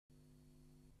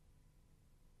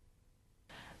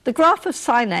The graph of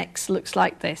sine x looks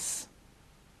like this.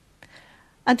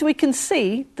 And we can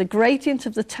see the gradient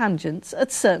of the tangents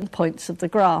at certain points of the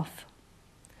graph.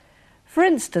 For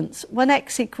instance, when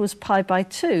x equals pi by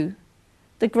 2,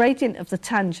 the gradient of the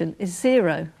tangent is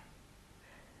 0.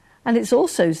 And it's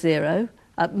also 0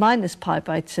 at minus pi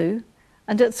by 2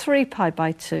 and at 3 pi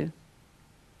by 2.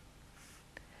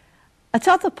 At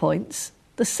other points,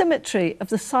 the symmetry of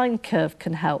the sine curve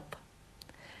can help.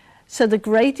 So the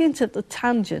gradient of the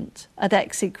tangent at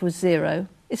x equals 0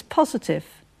 is positive,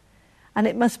 and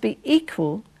it must be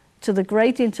equal to the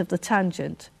gradient of the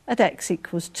tangent at x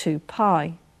equals 2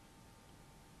 pi.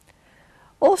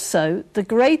 Also, the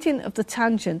gradient of the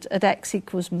tangent at x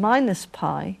equals minus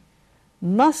pi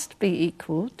must be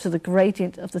equal to the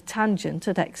gradient of the tangent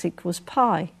at x equals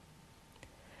pi.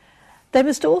 They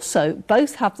must also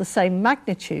both have the same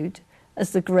magnitude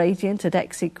as the gradient at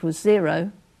x equals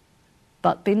 0,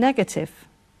 but be negative.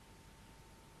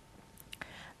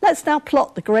 Let's now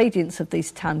plot the gradients of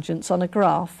these tangents on a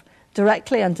graph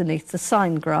directly underneath the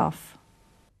sine graph.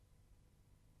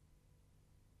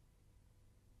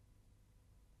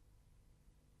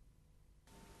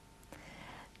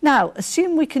 Now,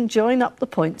 assume we can join up the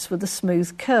points with a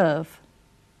smooth curve.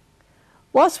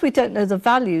 Whilst we don't know the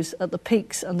values at the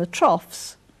peaks and the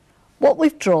troughs, what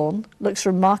we've drawn looks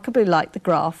remarkably like the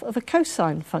graph of a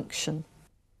cosine function.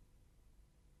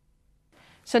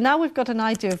 So now we've got an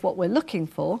idea of what we're looking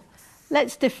for,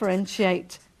 let's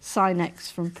differentiate sine x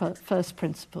from first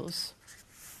principles.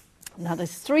 Now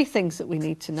there's three things that we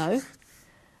need to know.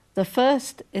 The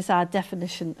first is our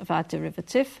definition of our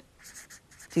derivative.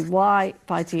 dy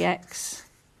by dx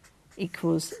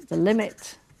equals the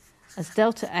limit as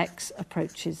delta x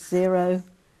approaches 0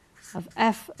 of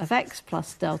f of x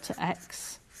plus delta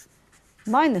x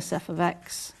minus f of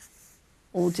x,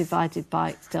 all divided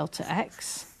by delta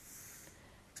x.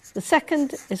 The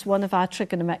second is one of our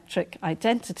trigonometric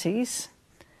identities,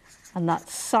 and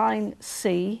that's sine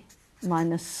c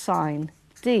minus sine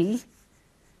d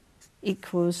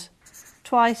equals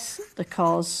twice the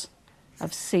cos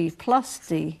of c plus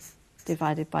d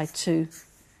divided by 2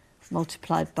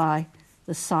 multiplied by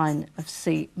the sine of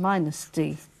c minus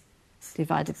d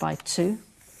divided by 2.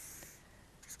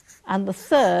 And the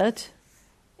third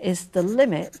is the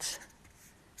limit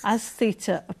as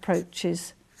theta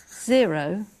approaches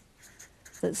 0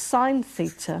 that sine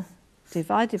theta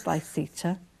divided by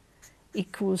theta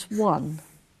equals 1.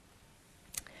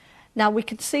 Now we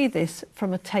can see this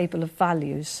from a table of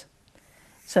values.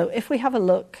 So if we have a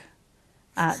look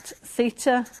at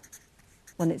theta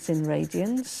when it's in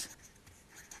radians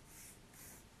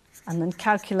and then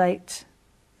calculate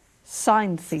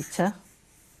sine theta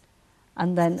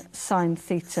and then sine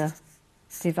theta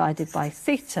divided by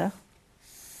theta,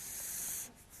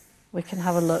 we can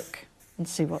have a look and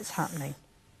see what's happening.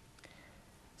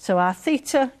 So our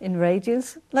theta in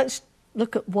radians, let's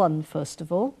look at 1 first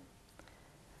of all.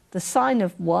 The sine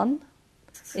of 1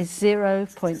 is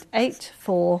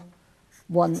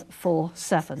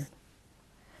 0.84147.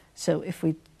 So if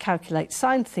we calculate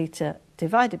sine theta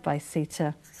divided by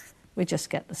theta, we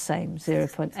just get the same,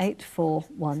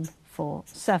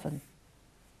 0.84147.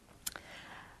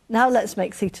 Now let's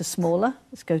make theta smaller.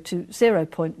 Let's go to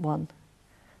 0.1.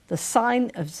 The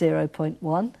sine of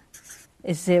 0.1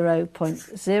 is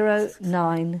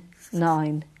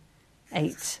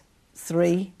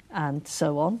 0.09983 and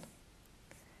so on.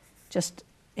 Just,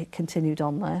 it continued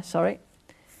on there, sorry.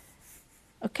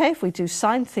 Okay, if we do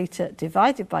sine theta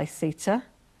divided by theta,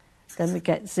 then we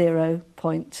get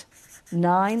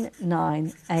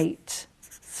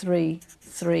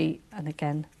 0.99833 and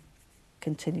again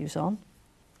continues on.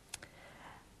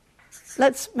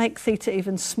 Let's make theta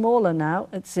even smaller now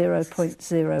at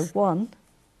 0.01.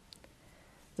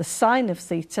 The sine of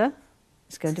theta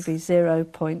is going to be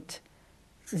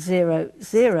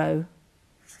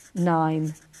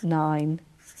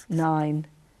 0.00999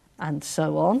 and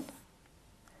so on.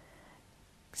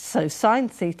 So sine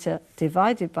theta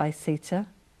divided by theta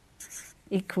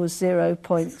equals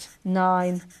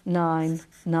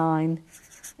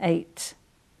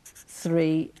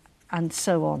 0.99983 and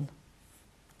so on.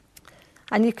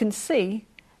 And you can see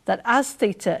that as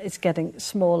theta is getting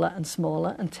smaller and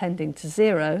smaller and tending to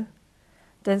 0,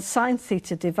 then sine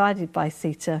theta divided by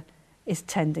theta is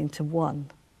tending to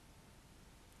 1.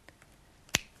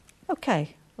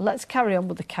 Okay, well, let's carry on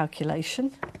with the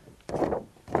calculation.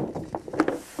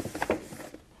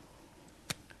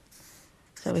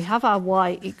 So we have our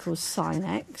y equals sine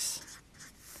x.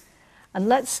 And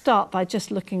let's start by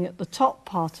just looking at the top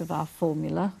part of our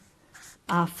formula,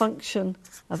 our function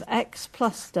of x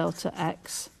plus delta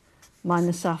x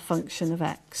minus our function of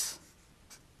x.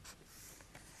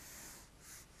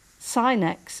 Sine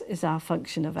x is our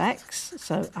function of x,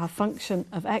 so our function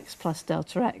of x plus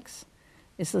delta x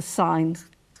is the sine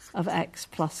of x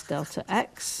plus delta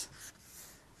x,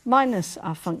 minus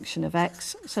our function of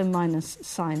x, so minus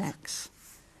sine x.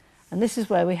 And this is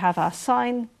where we have our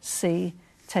sine c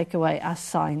take away our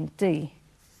sine d.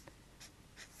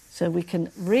 So we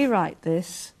can rewrite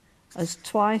this as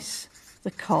twice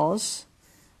the cos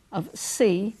of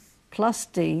c plus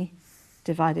d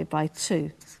divided by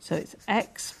 2. So it's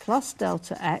x plus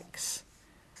delta x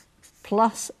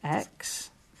plus x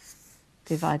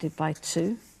divided by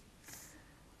 2,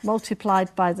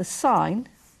 multiplied by the sine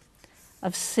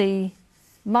of c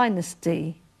minus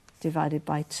d divided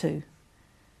by 2.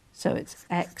 So it's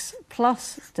x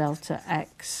plus delta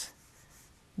x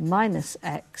minus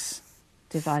x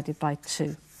divided by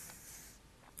 2.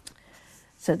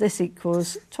 So this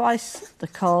equals twice the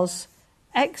cos.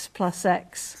 X plus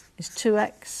x is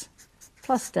 2x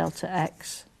plus delta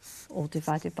x, all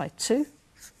divided by 2,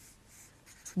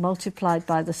 multiplied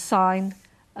by the sine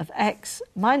of x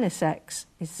minus x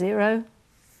is 0,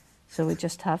 so we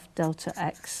just have delta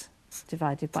x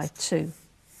divided by 2.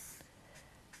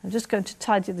 I'm just going to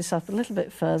tidy this up a little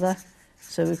bit further.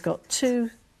 So we've got 2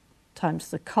 times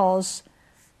the cos.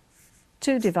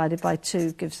 2 divided by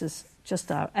 2 gives us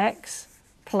just our x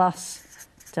plus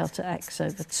delta x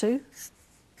over 2,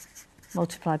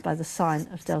 multiplied by the sine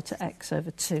of delta x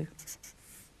over 2.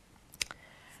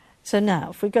 So now,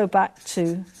 if we go back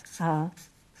to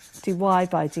dy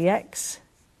by dx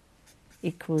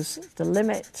equals the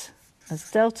limit as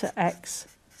delta x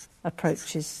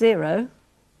approaches 0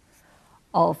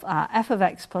 of our f of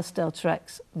x plus delta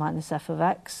x minus f of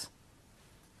x,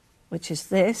 which is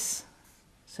this.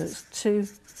 So it's 2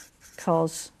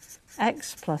 cos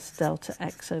x plus delta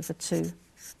x over 2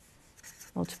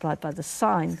 multiplied by the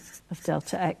sine of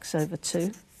delta x over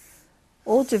 2,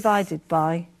 all divided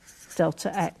by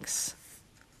delta x.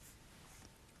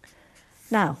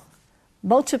 Now,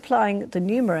 multiplying the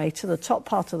numerator, the top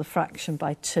part of the fraction,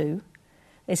 by 2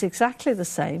 is exactly the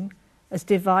same as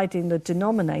dividing the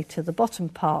denominator, the bottom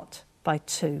part, by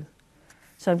 2.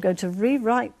 So I'm going to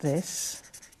rewrite this.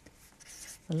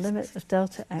 The limit of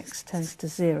delta x tends to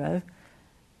 0.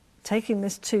 Taking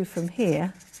this 2 from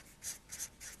here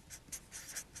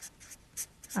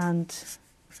and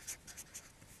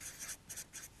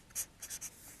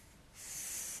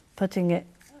putting it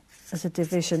as a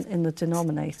division in the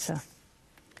denominator.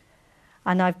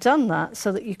 And I've done that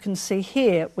so that you can see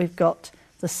here we've got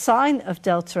the sine of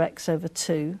delta x over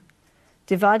 2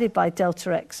 divided by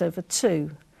delta x over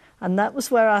 2. And that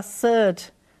was where our third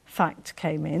fact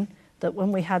came in, that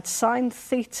when we had sine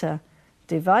theta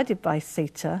divided by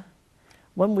theta,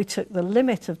 when we took the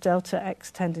limit of delta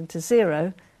x tending to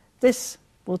 0, this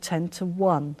will tend to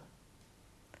 1.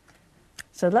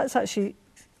 So let's actually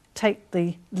take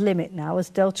the limit now as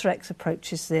delta x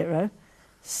approaches 0.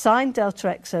 Sine delta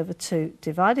x over 2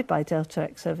 divided by delta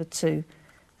x over 2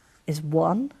 is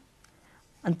 1,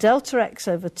 and delta x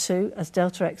over 2 as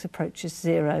delta x approaches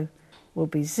 0 will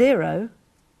be 0,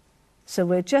 so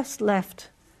we're just left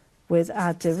with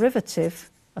our derivative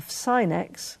of sine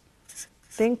x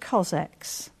being cos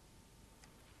x.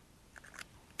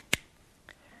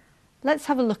 Let's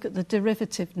have a look at the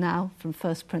derivative now from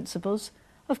first principles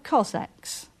of cos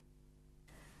x.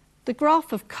 The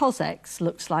graph of cos x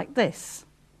looks like this.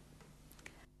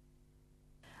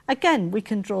 Again, we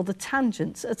can draw the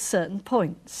tangents at certain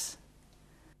points.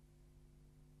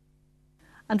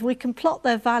 And we can plot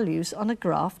their values on a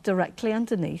graph directly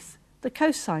underneath the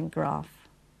cosine graph.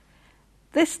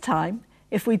 This time,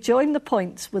 if we join the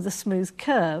points with a smooth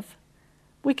curve,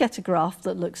 we get a graph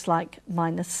that looks like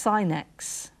minus sine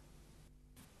x.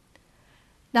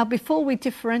 Now, before we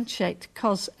differentiate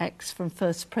cos x from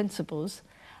first principles,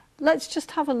 let's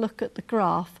just have a look at the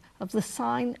graph of the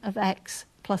sine of x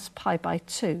plus pi by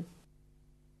 2.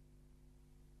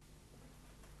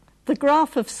 The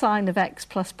graph of sine of x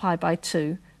plus pi by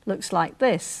 2 looks like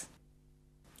this.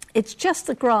 It's just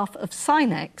the graph of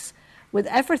sine x with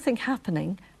everything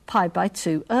happening pi by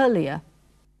 2 earlier.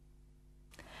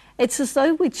 It's as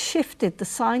though we'd shifted the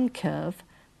sine curve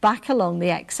back along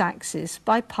the x-axis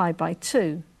by pi by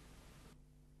 2.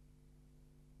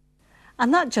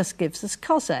 And that just gives us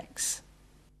cos x.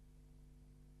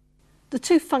 The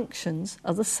two functions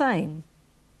are the same.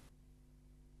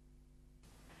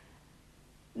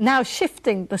 Now,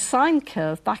 shifting the sine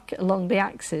curve back along the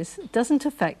axis doesn't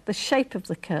affect the shape of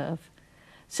the curve,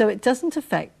 so it doesn't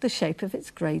affect the shape of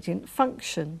its gradient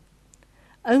function,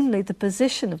 only the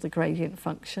position of the gradient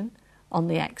function on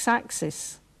the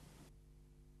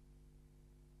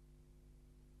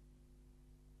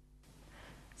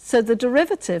So the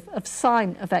derivative of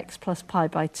sine of x plus pi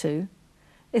by 2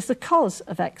 is the cos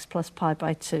of x plus pi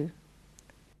by 2.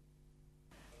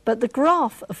 But the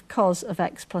graph of cos of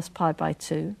x plus pi by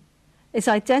 2 is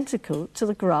identical to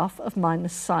the graph of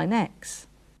minus sine x.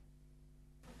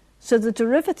 So the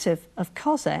derivative of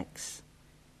cos x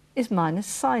is minus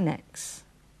sine x.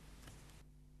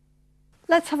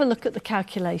 Let's have a look at the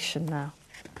calculation now.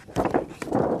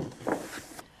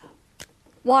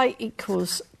 Y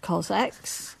equals cos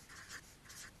x,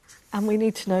 and we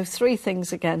need to know three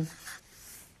things again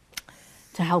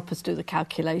to help us do the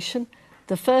calculation.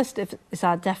 The first is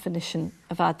our definition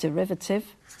of our derivative.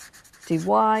 dy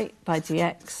by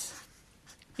dx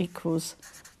equals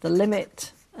the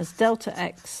limit as delta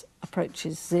x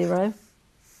approaches 0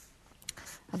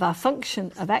 of our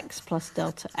function of x plus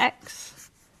delta x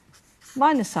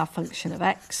minus our function of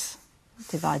x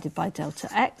divided by delta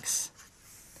x.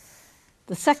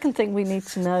 The second thing we need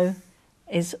to know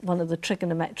is one of the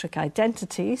trigonometric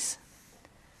identities,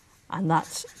 and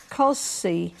that's cos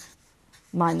c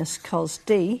minus cos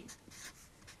d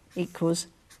equals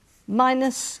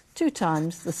minus 2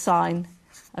 times the sine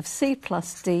of c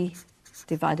plus d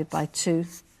divided by 2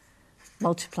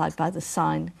 multiplied by the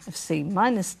sine of c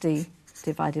minus d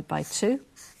divided by 2.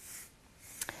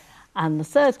 And the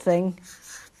third thing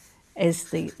is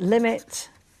the limit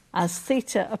as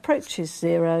theta approaches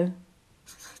 0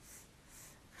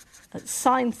 that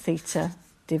sine theta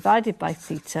divided by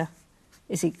theta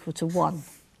is equal to 1.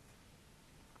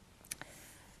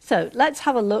 So let's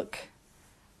have a look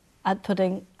at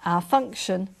putting our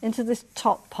function into this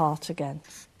top part again.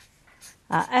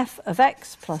 Our f of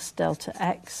x plus delta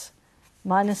x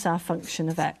minus our function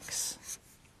of x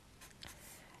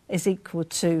is equal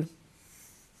to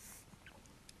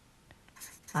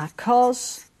our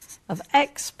cos of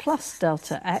x plus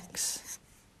delta x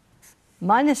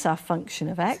minus our function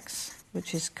of x,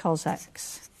 which is cos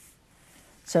x.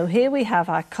 So here we have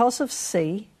our cos of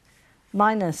c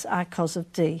minus our cos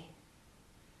of d.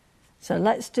 So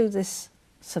let's do this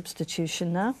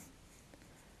substitution now.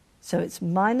 So it's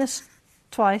minus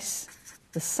twice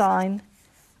the sine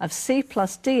of c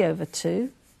plus d over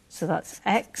 2, so that's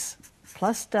x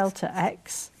plus delta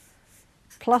x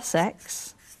plus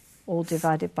x, all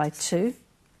divided by 2,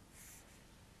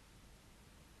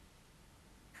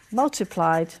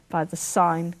 multiplied by the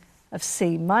sine of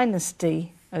c minus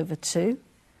d over 2,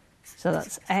 so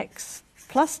that's x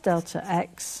plus delta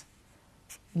x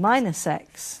minus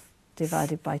x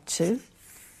divided by 2,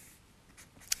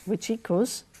 which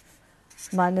equals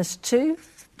minus 2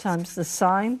 times the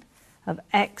sine of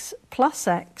x plus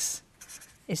x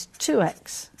is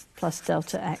 2x plus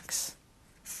delta x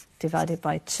divided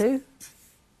by 2,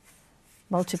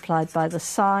 multiplied by the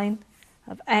sine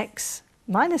of x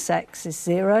minus x is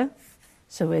 0,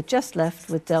 so we're just left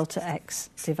with delta x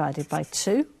divided by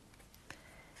 2.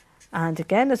 And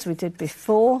again, as we did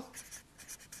before,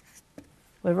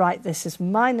 we write this as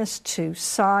minus 2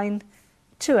 sine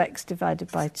 2x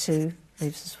divided by 2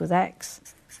 leaves us with x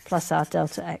plus our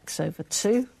delta x over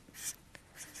 2,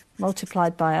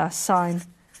 multiplied by our sine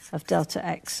of delta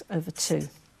x over 2.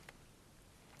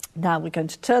 Now we're going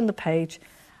to turn the page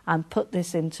and put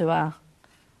this into our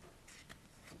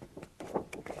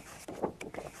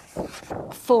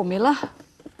formula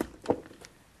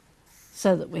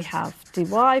so that we have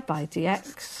dy by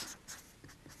dx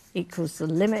equals the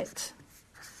limit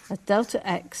as delta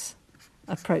x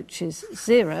approaches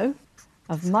 0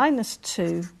 of minus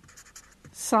 2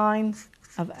 sine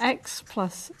of x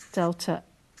plus delta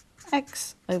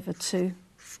x over 2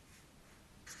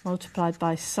 multiplied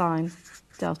by sine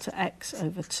delta x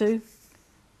over 2,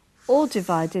 all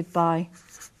divided by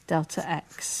delta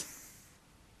x.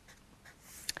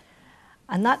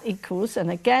 And that equals, and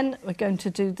again we're going to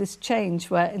do this change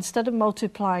where instead of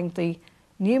multiplying the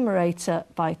numerator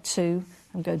by 2,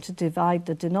 I'm going to divide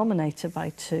the denominator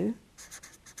by 2.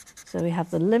 So we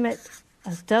have the limit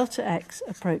as delta x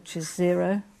approaches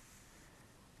 0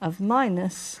 of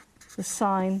minus the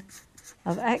sine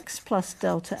of x plus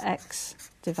delta x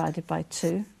divided by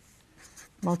 2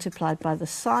 multiplied by the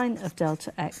sine of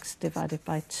delta x divided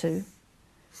by 2,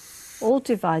 all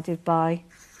divided by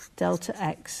delta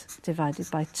x divided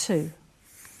by 2.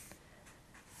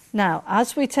 Now,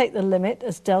 as we take the limit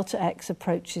as delta x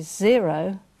approaches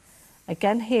 0,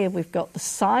 again here we've got the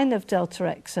sine of delta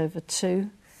x over 2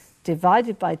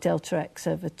 divided by delta x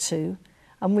over 2,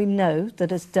 and we know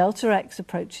that as delta x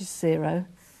approaches 0,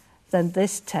 then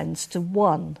this tends to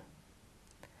 1.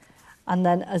 And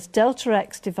then as delta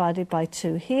x divided by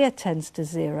 2 here tends to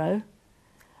 0,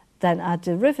 then our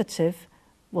derivative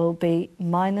will be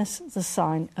minus the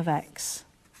sine of x.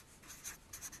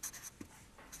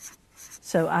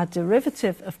 So our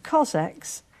derivative of cos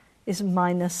x is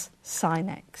minus sine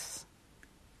x.